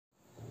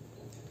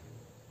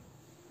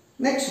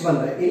Next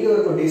ಬಂದ್ರೆ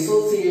ಇಲ್ಲಿವರೆಗೂ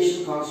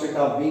dissociation constant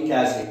half week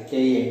acid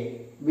Ka,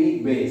 weak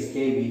base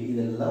Kb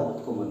ಇದೆಲ್ಲ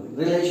ಓದ್ಕೊಂಡ್ ಬಂದ್ವಿ.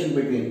 Relation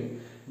between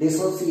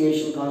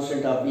dissociation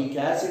constant half week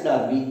acid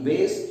R weak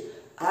base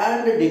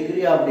and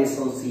degree of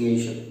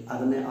dissociation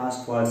ಅದನ್ನೇ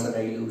ಆಸ್ಟ್ವಾಲ್ಡ್ಸ್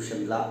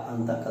dilution ಲಾ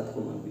ಅಂತ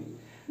ಕತ್ಕೊಂಡ್ ಬಂದ್ವಿ.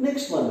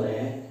 Next ಬಂದ್ರೆ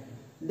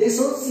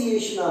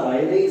dissociation R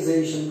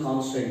ionisation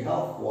constant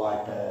of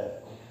water.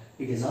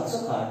 It is also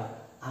called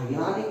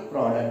ionic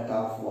product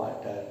of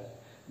water.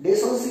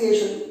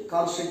 Dissociation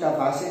constant of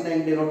acid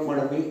ಹೆಂಗ್ denote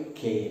ಮಾಡಿದ್ವಿ?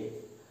 K.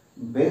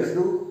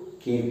 ಬೇಸ್ದು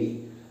Kb.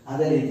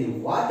 ಅದೇ ರೀತಿ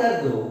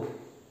ವಾಟರ್ದು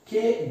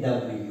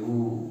Kw.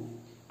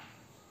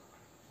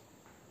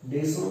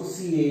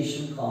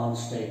 Dissociation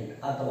constant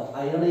ಅಥವಾ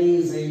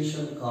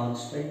ionisation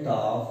constant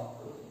of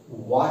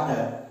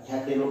water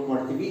ಯಾಕೆ ಡಿನೋಟ್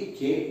ಮಾಡ್ತೀವಿ?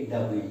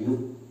 Kw.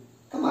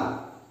 Come on.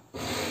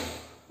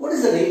 What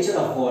is the nature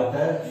of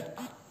water?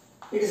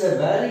 It is a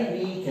very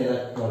weak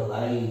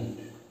electrolyte.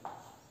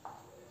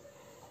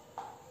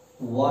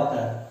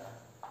 Water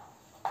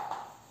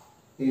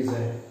is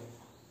a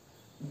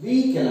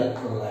weak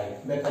electrolyte.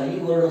 ಬೇಕಾದ್ರೆ ಈ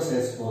word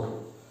ಸೇರಿಸಬಹುದು.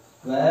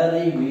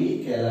 Very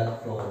weak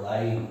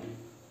electrolyte.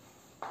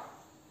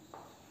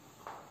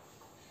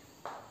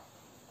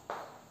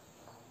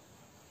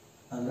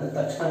 ಅಂದ್ರೆ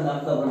ತಕ್ಷಣ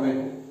ನಾಲ್ಕ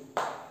ಬರಬೇಕು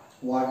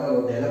ವಾಟರ್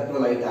ಒಂದು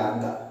ಎಲೆಕ್ಟ್ರೋಲೈಟ್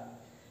ಅಂತ.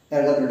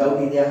 ಯಾರಿಗಾದ್ರೂ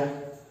ಡೌಟ್ ಇದೆಯಾ?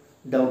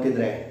 ಡೌಟ್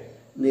ಇದ್ರೆ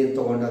ನೀರು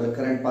ತಗೊಂಡು ಅದು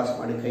ಕರೆಂಟ್ ಪಾಸ್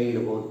ಮಾಡಿ ಕೈ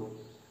ಇಡ್ಬೋದು.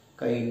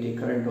 ಕೈ ಇಟ್ಟು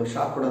ಕರೆಂಟು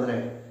ಶಾಕ್ ಹೊಡೆದ್ರೆ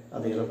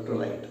ಅದು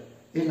ಎಲೆಕ್ಟ್ರೋಲೈಟ್,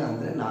 ಇಲ್ಲ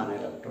ಅಂದರೆ ನಾನ್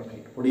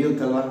ಎಲೆಕ್ಟ್ರೋಲೈಟ್.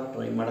 ಕುಡಿಯುತ್ತಲ್ವಾ?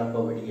 ಟ್ರೈ ಮಾಡಕ್ಕೆ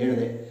ಹೋಗಬೇಡಿ,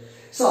 ಹೇಳಿದೆ.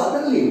 ಸೊ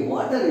ಅದರಲ್ಲಿ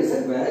water is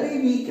A very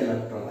weak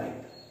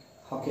electrolyte.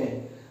 Okay,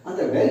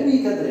 ಅಂದರೆ ವೆರಿ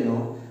ವೀಕ್ ಅಂದ್ರೇನು?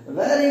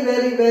 Very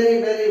very very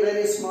very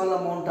very small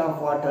amount of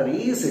water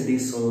is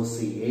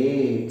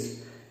ಡಿಸೋಸಿಯೇಟ್ಸ್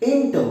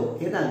into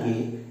ಏನಾಗಿ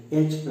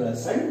H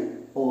plus and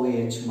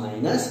OH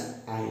minus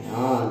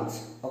ions.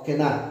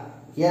 ಓಕೆನಾ?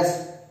 ಎಸ್.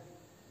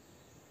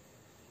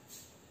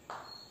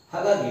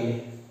 ಹಾಗಾಗಿ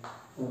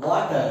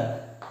water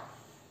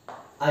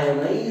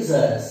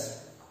ionizes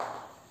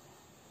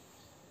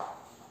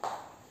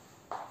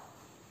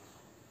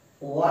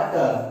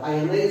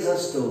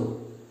to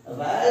a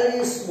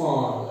very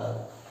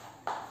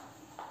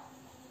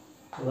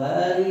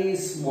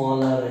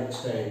smaller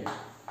extent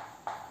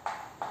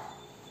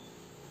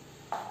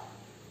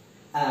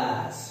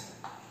as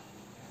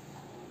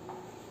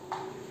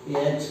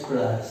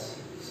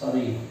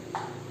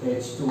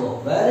H2O.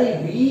 Very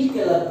weak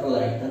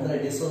electrolyte ಅಂದ್ರೆ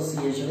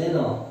dissociation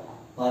ಏನು?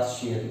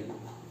 Partially.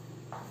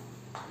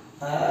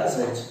 As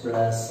H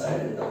plus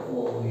and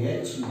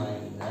OH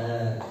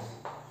minus.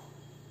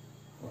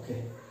 Okay.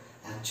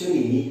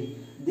 Actually,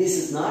 this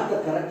is not the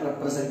correct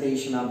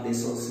representation of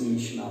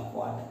dissociation of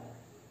water.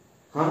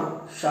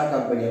 Short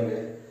ಆಗ್ಬೇಡಿ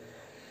ಆಮೇಲೆ.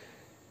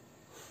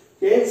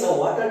 ಏನ್ಸ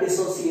water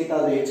dissociate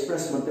ಆದ್ರೆ H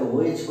plus ಮತ್ತೆ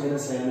OH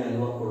minus ion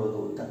ಅಲ್ವಾ ಕೊಡೋದು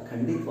ಅಂತ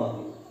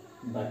ಖಂಡಿತವಾಗಿ.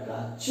 But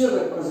actual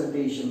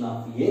representation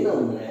of ಏನು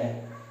ಅಂದ್ರೆ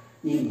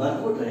ಈಗ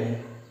ಬಂದ್ಬಿಟ್ರೆ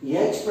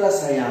H plus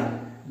ion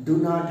do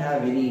not have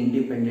any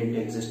independent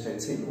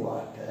existence in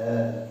water.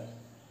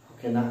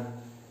 ಓಕೆನಾ?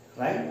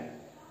 ರೈಟ್?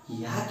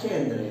 ಯಾಕೆ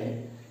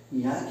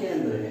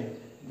ಅಂದ್ರೆ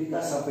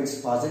because of it's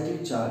positive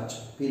charge.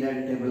 Period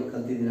table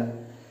ಕಲ್ತಿದ್ದೀರಾ?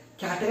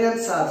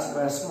 ಕ್ಯಾಟಯನ್ಸ್ R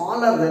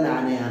smaller than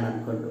ಆನಿಯಾನ್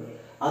ಅನ್ಕೊಂಡು,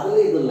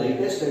 ಅದರಲ್ಲಿ ಇದು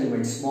ಲೈಟೆಸ್ಟ್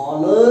ಎಲಿಮೆಂಟ್,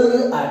 ಸ್ಮಾಲರ್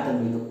ಆಟಮ್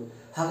ಇದು.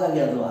 ಹಾಗಾಗಿ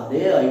ಅದು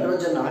ಅದೇ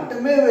ಹೈಡ್ರೋಜನ್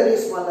ಆಟಮೇ ವೆರಿ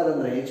ಸ್ಮಾಲರ್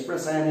ಅಂದ್ರೆ H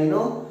plus ಅಯಾನ್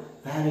ಏನು?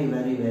 Very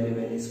very very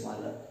very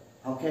smaller.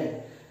 Okay,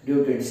 due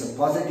to it's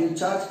positive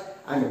charge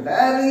and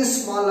very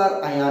smaller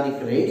ionic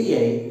radii,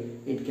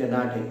 it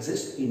cannot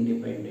exist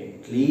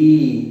independently.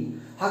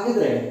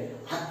 ಹಾಗಿದ್ರೆ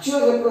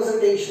actual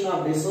representation of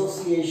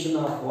dissociation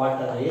of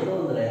water ಏನು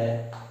ಅಂದ್ರೆ,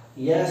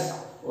 yes,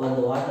 ಒಂದು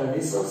water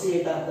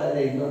dissociate ಆಗ್ತಾ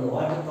ಇದೆ, ಇನ್ನೊಂದು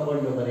water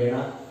ತಗೊಂಡು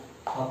ಬರೆಯೋಣ.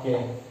 ಓಕೆ,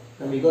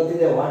 ನಮಗೆ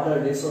ಗೊತ್ತಿದೆ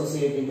water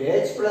dissociate into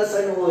H plus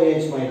and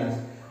OH minus.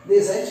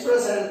 This H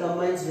plus and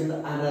combines with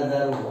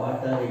another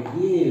water, it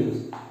gives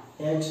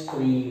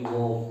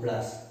H3O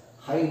plus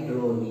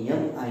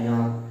hydronium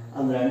ion.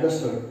 ಅಂದ್ರೆ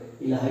ಅಂಡರ್ಸ್ಟುಡ್?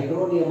 ಇಲ್ಲಿ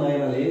ಹೈಡ್ರೋನಿಯಂ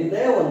ಅಯಾನ್ ಅಲ್ಲಿ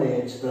ಏನಿದೆ? ಒಂದು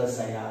H plus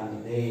ಅಯಾನ್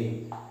ಇದೆ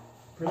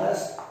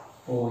plus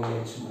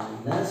OH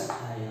minus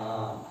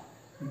ion.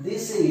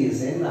 This is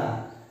N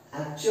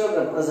actual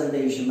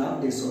representation of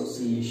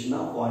dissociation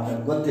of water.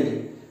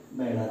 ಗೊತ್ತಿರಲಿ,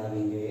 ಬೇಡ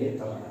ನಮಗೆ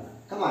ತಗೊಳ್ಳೋಣ.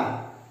 Come on,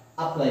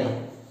 apply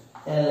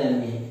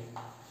LME,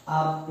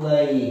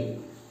 apply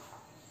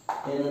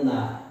ಏನನ್ನ?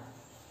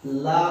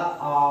 Law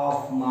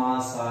of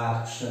mass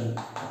action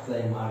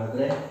apply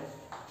ಮಾಡಿದ್ರೆ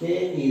K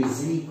is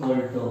equal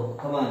to,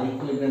 come on,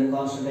 equilibrium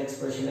constant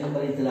expression ಏನು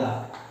ಬರೀತೀರಾ?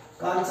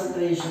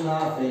 Concentration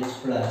of H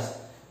plus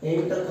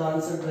into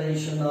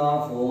concentration of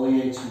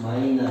OH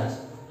minus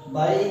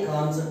by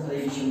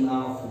concentration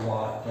of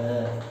water.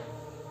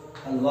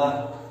 ಅಲ್ವಾ?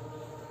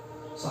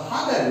 So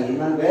ಹಾಗಾಗಿ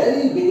ನಾನು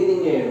very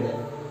beginning ಹೇಳಿದೆ,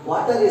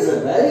 water is a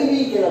very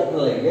weak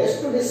electrolyte.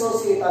 ಎಷ್ಟು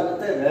dissociate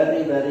ಆಗುತ್ತೆ?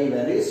 Very very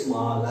very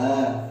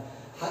smaller.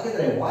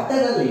 ಹಾಗಿದ್ರೆ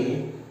water ಅಲ್ಲಿ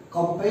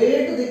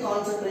compared to the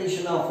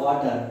concentration of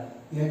water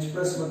H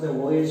plus ಮತ್ತೆ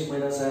OH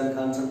minus ion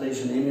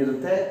concentration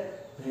ಏನಿರುತ್ತೆ?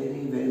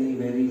 Very very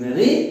very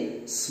very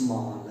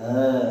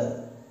smaller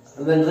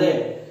ಅಲ್ವೇನ್ರಿ?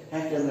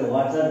 ಯಾಕೆಂದ್ರೆ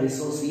water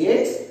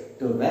ಡಿಸೋಸಿಯೇಟ್ಸ್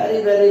to very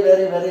very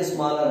very very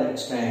smaller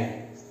extent.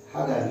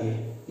 ಹಾಗಾಗಿ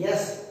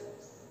S,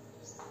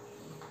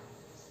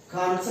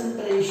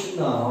 concentration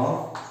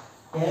of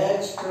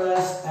H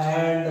plus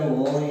and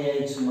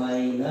OH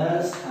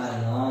minus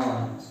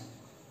ions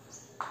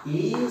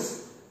is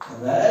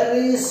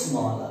very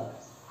smaller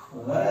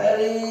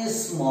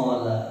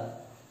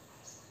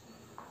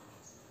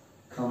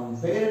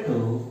compared to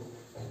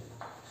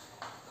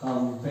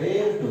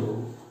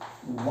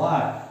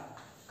what?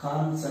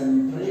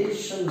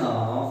 Concentration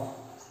of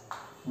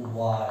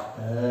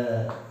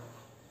water.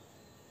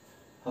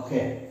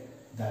 Okay,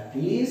 that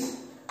is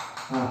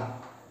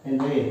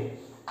anyway,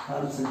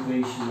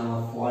 concentration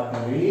of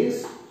water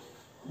is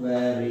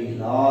very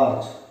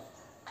large.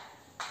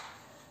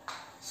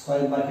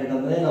 Square bracket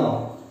andreno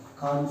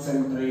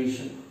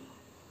concentration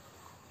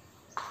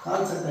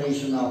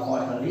of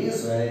water is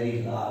very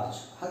large.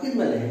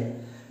 ಹಾಗಿದ್ಮೇಲೆ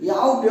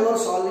ಯಾವ pure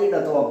solid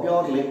ಅಥವಾ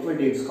pure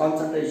liquid it's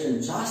concentration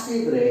ಜಾಸ್ತಿ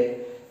ಇದ್ರೆ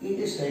it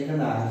is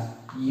taken as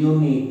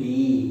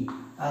unity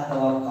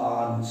ಅಥವಾ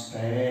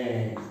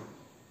constant.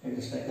 It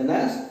is taken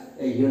as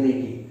a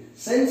unity.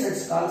 Since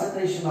its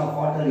concentration of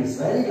water is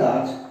very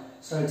large,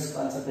 so its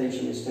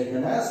concentration is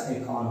taken as a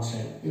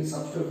constant. In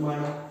substitute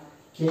manner,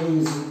 K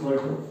is equal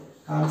to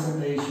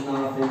concentration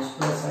of H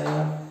plus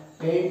ion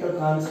into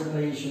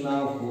concentration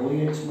of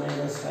OH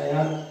minus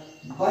ion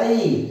by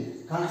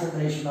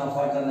concentration of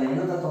water na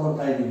ಏನಂತ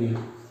ತಗೊಳ್ತಾ ಇದೀವಿ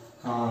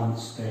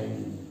constant.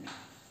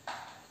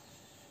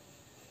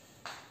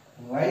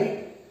 Right?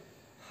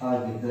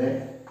 ಹಾಗಿದ್ರೆ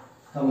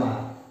come on.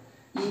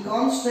 ಈ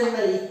constant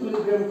ನ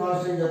equilibrium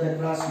constant ಜೊತೆ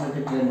cross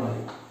multiply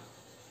ಮಾಡಿ.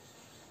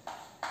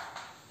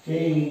 K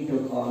into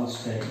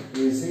constant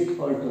is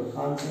equal to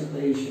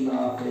concentration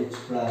of H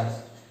plus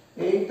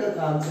into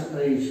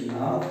concentration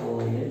of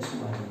OH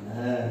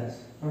minus.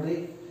 Nodi,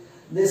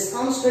 this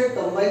constant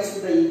combines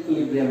with the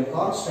equilibrium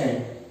constant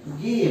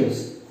gives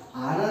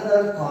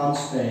another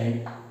constant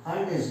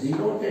and is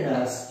denoted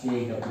as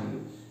Kw.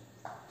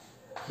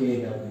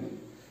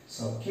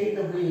 So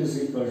Kw is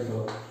equal to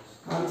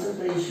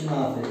concentration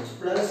of H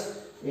plus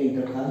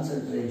into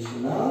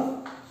concentration of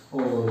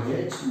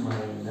OH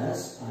minus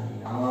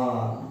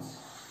ions.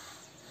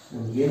 So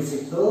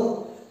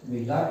we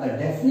got the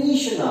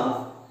definition of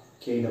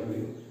Kw.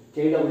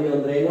 Kw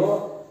andreno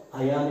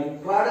ionic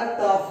product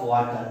of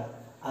water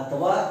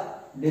athava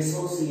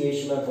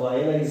dissociation athava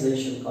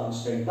ionization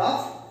constant of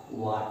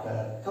water.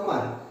 Come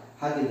on.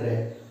 Hagidre,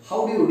 how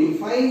do you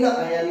define the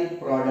ionic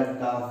product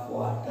of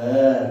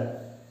water?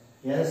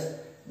 Yes,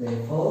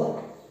 therefore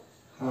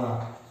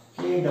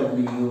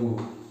Kw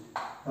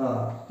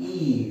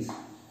is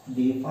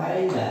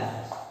defined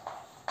as,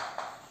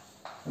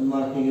 one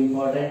marking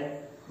important,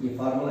 the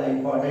formula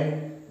important,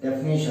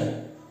 definition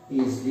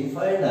is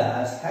defined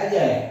as,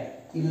 hage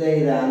illa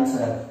ide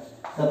answer,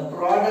 the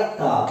product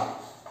of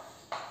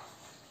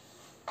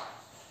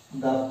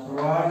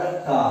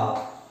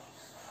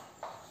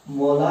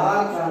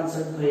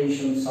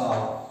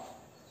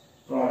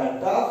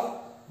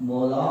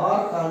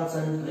molar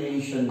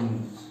concentrations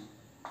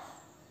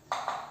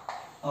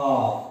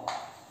of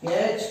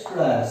H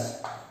plus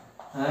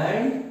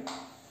and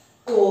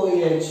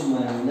OH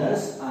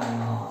minus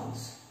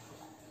ions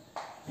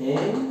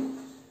in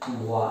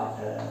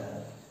water.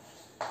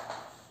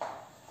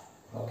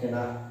 Okay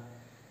now?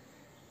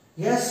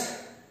 Yes,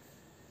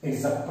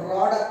 it's a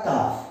product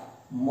of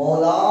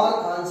molar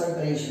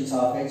concentrations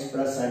of H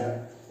plus and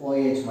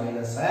OH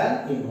minus ion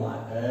in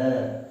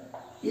water.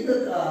 This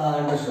is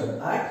understood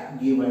at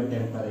given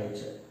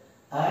temperature,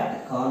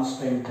 at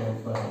constant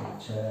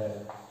temperature.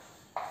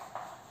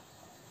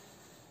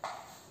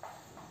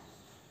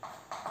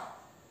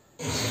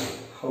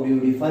 How do you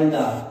define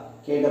the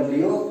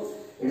Kw?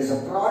 It is a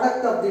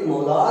product of the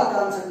molar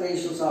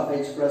concentrations of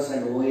H plus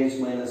and OH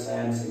minus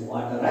ions in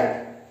water at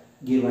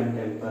given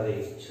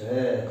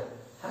temperature.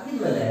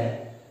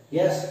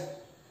 Yes,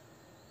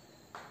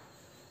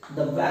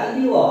 the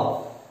value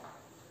of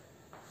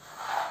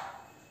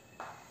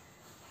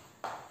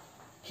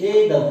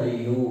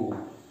Kw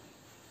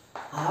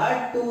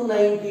at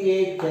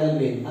 298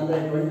 Kelvin under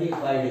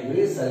 25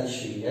 degrees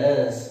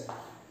Celsius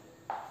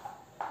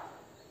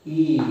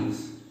is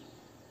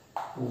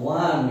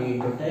 1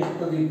 into 10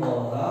 to the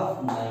power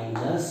of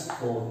minus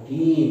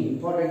 14.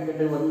 Important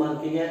get one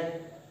marking here.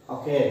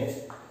 Okay,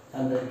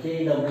 and the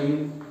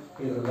Kw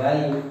is the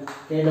value.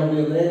 Kw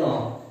is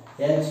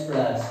H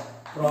plus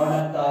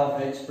product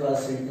of H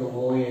plus into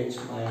OH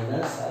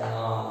minus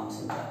ions.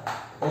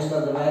 This is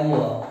the value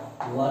of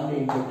 1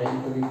 into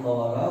 10 to the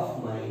power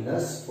of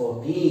minus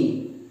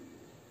 14.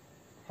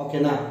 Okay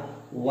now,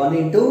 1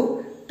 into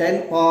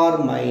 10 power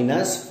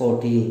minus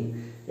 14.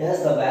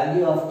 Yes, the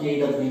value of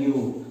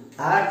Kw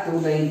at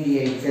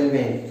 298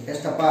 Kelvin.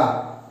 Yes,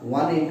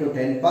 1 into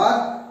 10 power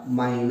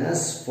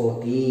minus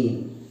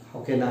 14.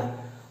 Okay now,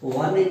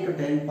 1 into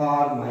 10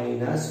 power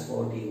minus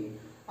 14.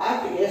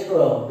 At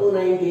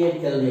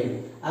 298 Kelvin.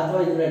 Athwa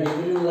idra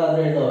degree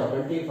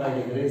 25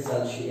 degrees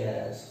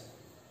Celsius.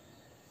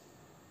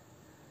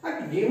 At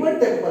given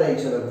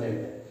temperature anta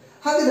ide.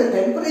 Hagidre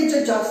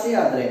temperature ಜಾಸ್ತಿ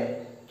ಆದರೆ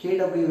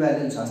Kw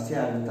value ಜಾಸ್ತಿ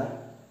ಆಗುತ್ತಾ?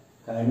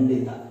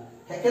 ಖಂಡಿತ.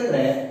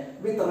 ಯಾಕಂದ್ರೆ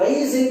with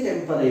rising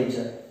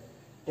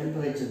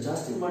temperature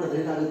ಜಾಸ್ತಿ ಮಾಡಿದ್ರೆ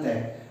ಏನಾಗುತ್ತೆ?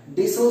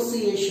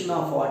 Dissociation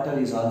of water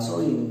is also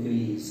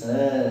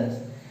increases.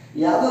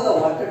 ಯಾವಾಗ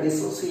ವಾಟರ್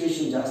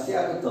ಡಿಸೋಸಿಯೇಷನ್ ಜಾಸ್ತಿ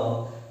ಆಗುತ್ತೋ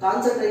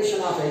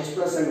concentration of H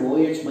plus and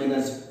OH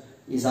minus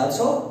is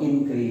also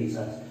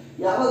increases.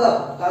 ಯಾವಾಗ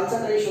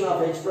concentration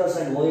of H plus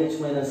and OH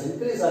minus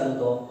increase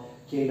ಆಗುತ್ತೋ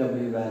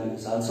Kw value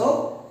is also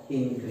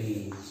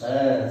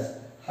increases.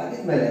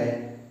 ಹಾಗಿದ್ಮೇಲೆ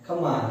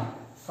come on,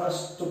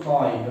 first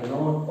point,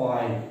 note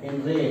point in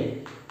red,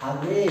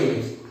 again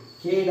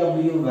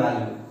Kw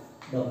value.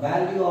 The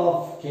value of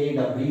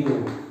Kw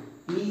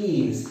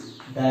is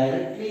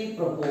directly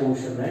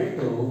proportional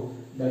to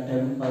the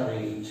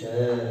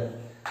temperature.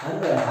 And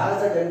as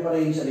the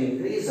temperature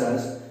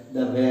increases,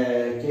 the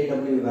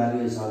Kw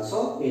value is also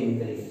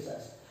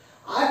increases.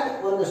 At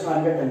one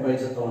standard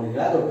temperature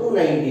ತಗೊಂಡಿದ್ರೆ ಅದು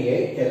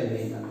 298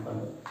 kelvin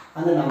ಅನ್ಕೊಂಡು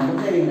ಅಂದ್ರೆ ನಾವು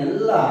ಮುಂದೆ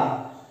ಇನ್ನೆಲ್ಲ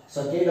so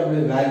Kw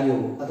value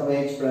ಅಥವಾ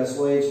H plus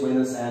OH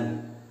minus N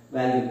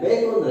value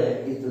ಬೇಕು ಅಂದ್ರೆ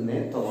ಇದನ್ನೇ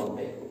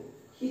ತಗೊಳ್ಬೇಕು.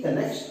 ಈಗ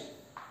next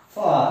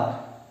for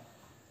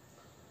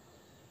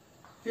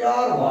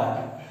pure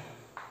water.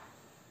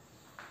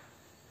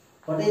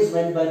 What is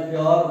meant by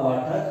pure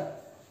water?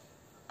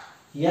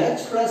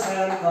 H plus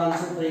ion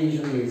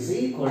concentration is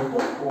equal to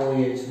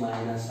OH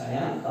minus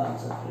ion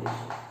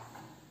concentration.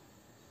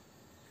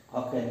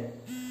 Okay.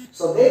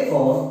 So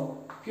therefore,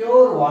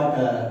 pure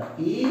water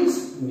is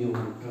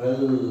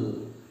neutral.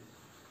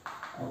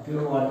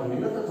 Pure water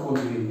means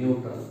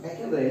neutral.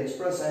 Actually, H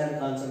plus ion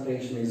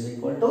concentration is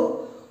equal to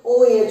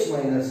OH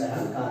minus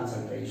ion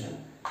concentration.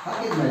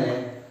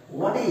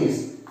 What is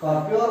for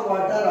pure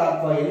water or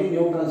for any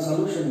neutral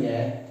solution?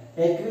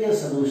 Aqueous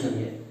solution.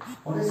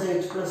 What is the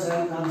H plus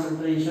ion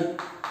concentration?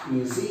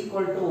 Is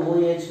equal to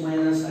OH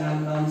minus ion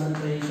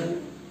concentration.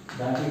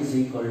 That is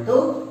equal to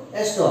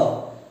ಎಷ್ಟು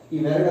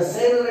ಇವೆರಡು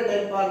ಸೇರಿದ್ರೆ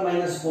 10 power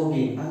minus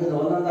 14. ಹಾಗಾದ್ರೆ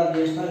ಒಂದೊಂದಾಗಿ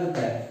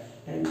ಎಷ್ಟಾಗುತ್ತೆ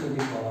 10 to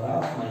the power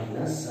of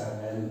minus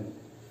 7.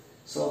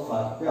 So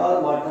for pure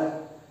water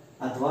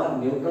ಅಥವಾ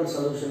neutral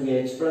solution ಗೆ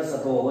H plus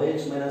ಅಥವಾ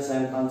OH minus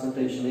ion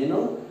concentration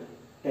ಏನು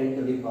 10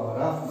 to the power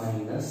of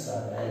minus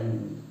 7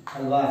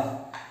 ಅಲ್ವಾ.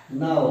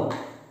 Now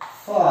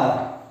for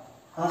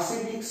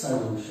acidic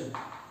solution.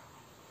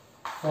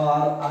 For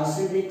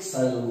acidic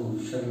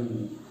solution,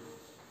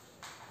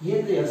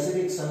 here the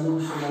acidic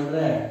solution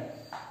andre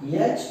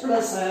H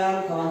plus ion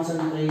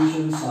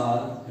concentrations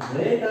are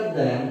greater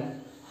than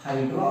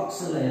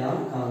hydroxyl ion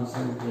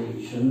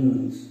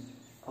concentrations.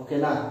 Okay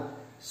now,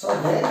 so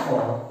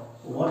therefore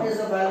what is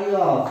the value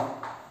of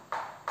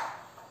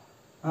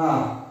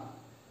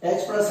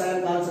H plus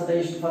ion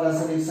concentration for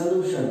acidic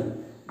solution?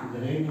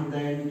 Greater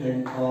than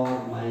 10 power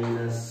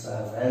minus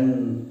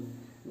 7.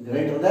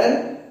 Greater than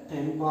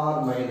 10 power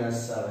minus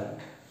 7.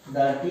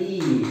 That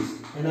is,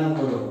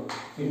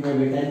 it may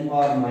be 10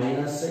 power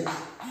minus 6,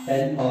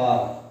 10 power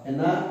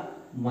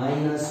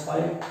minus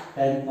 5,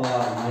 10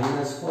 power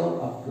minus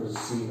 4 up to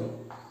 0.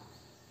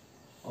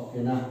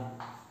 Okay now,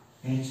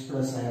 H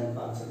plus ion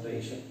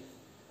concentration.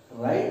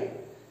 Right?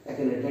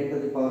 Yakane 10 to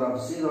the power of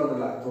 0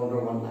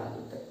 1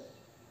 ಆಗುತ್ತೆ.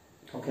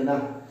 Okay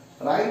now,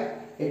 right?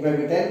 It may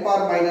be 10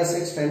 power minus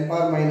 6, 10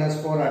 power minus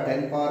 4 or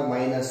 10 power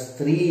minus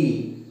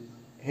 3.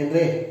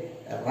 Henry,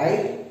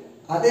 right?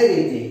 Adhe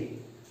riti,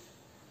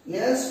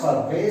 yes, for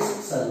basic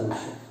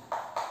solution.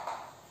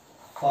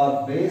 For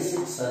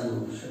basic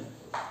solution.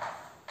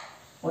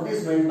 What is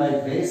meant by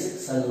basic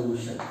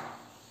solution?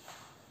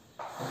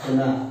 Okay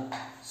now,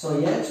 so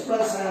H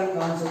plus ion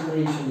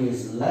concentration is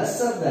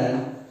lesser than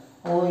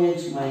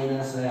OH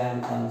minus ion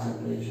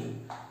concentration.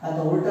 At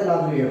the ulta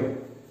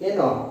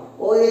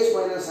OH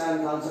minus ion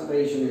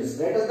concentration is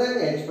greater than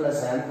H plus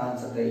ion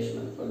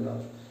concentration.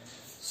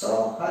 So,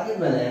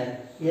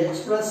 H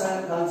plus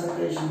ion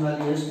concentration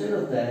value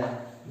ಎಷ್ಟಿರುತ್ತೆ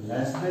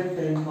less than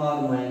 10 power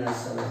minus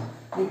 7.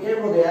 ನೀವು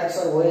ಕೇಳ್ಬೋದು ಯಾಕೆ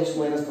sir OH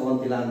minus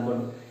ತಗೊಂತಿಲ್ಲ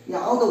ಅನ್ಕೊಂಡು.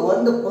 ಯಾವುದೋ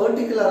ಒಂದು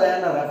particular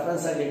ion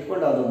reference ಆಗಿ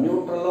ಇಟ್ಕೊಂಡು ಅದು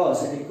ನ್ಯೂಟ್ರಲ್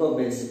ಅಸಿಡಿಕ್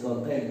ಬೇಸಿಕ್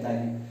ಅಂತ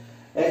ಹೇಳ್ತಾರೆ.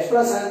 H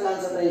plus ion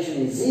concentration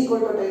is equal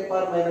to 10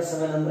 power minus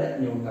 7 ಅಂದ್ರೆ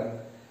neutral.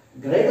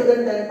 Greater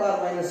than 10 power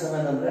minus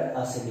 7 ಅಂದ್ರೆ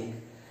acidic.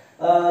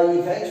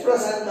 If H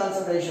plus ion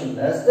concentration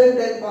less than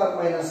 10 power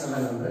minus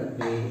 7 ಅಂದ್ರೆ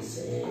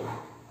basic.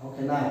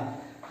 Okay na?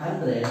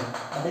 ಅಂದ್ರೆ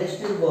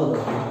ಅದೆಷ್ಟಿರಬಹುದು?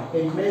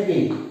 It may be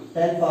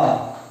 10 power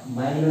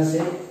minus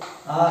 8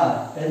 or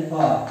 10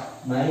 power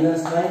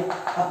minus 9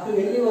 up to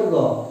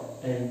ಎಲ್ಲಿವರೆಗೂ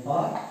 10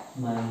 power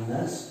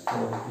minus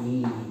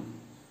 14.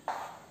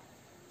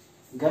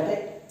 Got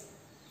it?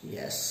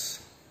 Yes.